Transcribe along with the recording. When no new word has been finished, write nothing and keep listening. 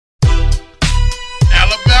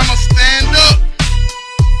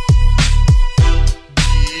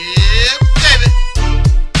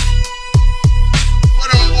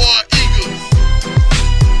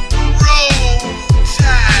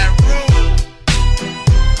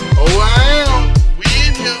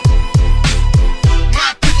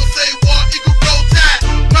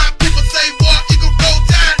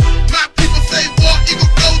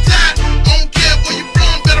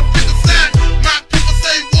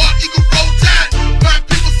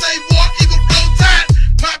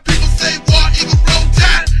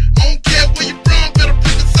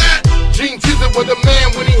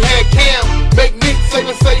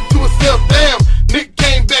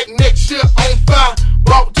5.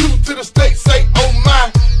 Brought 2 to the state, say, oh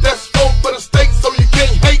my. That's 4 for the state, so you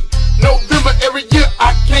can't hate. November every year,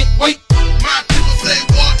 I can't wait. My people say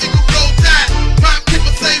war equal roll tide. My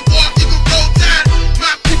people say war equal roll tide.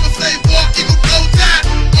 My people say war equal roll tide.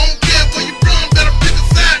 I don't care where you from, better pick a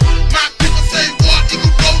side. My people say war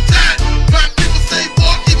equal roll tide. My people say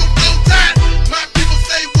war equal roll tide. My people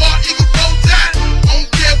say war equal roll tide. I don't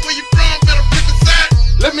care where you from, better pick a side.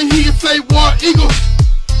 Let me hear you say war eagle.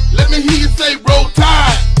 Let me hear you say roll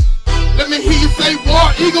tide. Let me hear you say war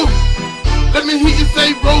eagle. Let me hear you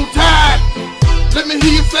say roll tide. Let me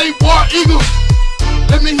hear you say war eagle.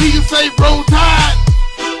 Let me hear you say roll tide.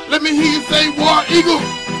 Let me hear you say war eagle.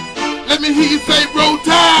 Let me hear you say roll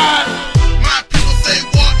tide. My people say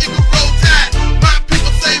war equal roll tide. My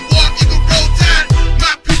people say war equal roll tide.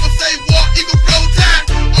 My people say war equal roll tide.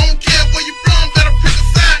 I don't care where you from, better pick a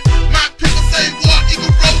side. My people say war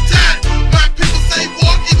equal roll tide. My people say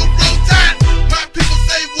war equal roll tide. My people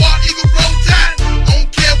say war equal roll tide. I don't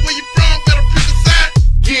care where you from, better pick a side.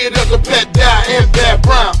 Get up a Pat Dye and Bad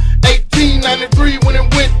Brown. 1893 when it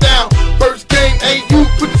went down. First game AU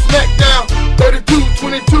put the smack down.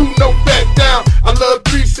 32-22, no back down. I love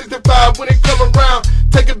 365 when it come around.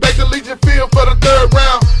 Take it back to Legion Field for the 3rd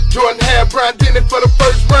round. Jordan had Brian Denny for the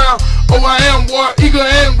 1st round. OIAM, War Eagle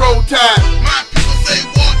and Roll Tide. My people say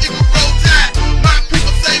war equal roll tide. My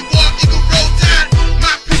people say war equal roll tide.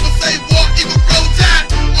 My people say war equal roll tide.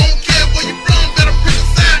 I don't care where you from, better pick a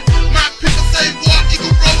side. My people say war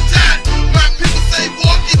equal roll tide. My people say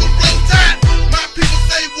war equal roll tide. My people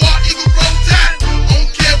say war equal roll tide. I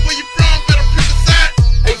don't care where you from, better pick a side.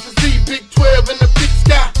 ACC, Big 12 in the Big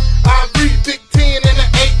Sky. I read Big 10 in the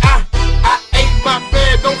AI. I ain't my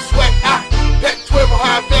bad, don't sweat. I Pac-12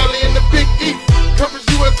 Ohio Valley in the Big East. Conference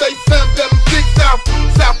USA, Sun Belt and Big South.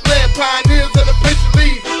 Southland Pioneers in the Patriot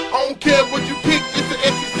League. I don't care what you pick, it's the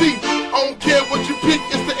SEC. I don't care what you pick,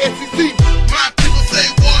 it's the SEC.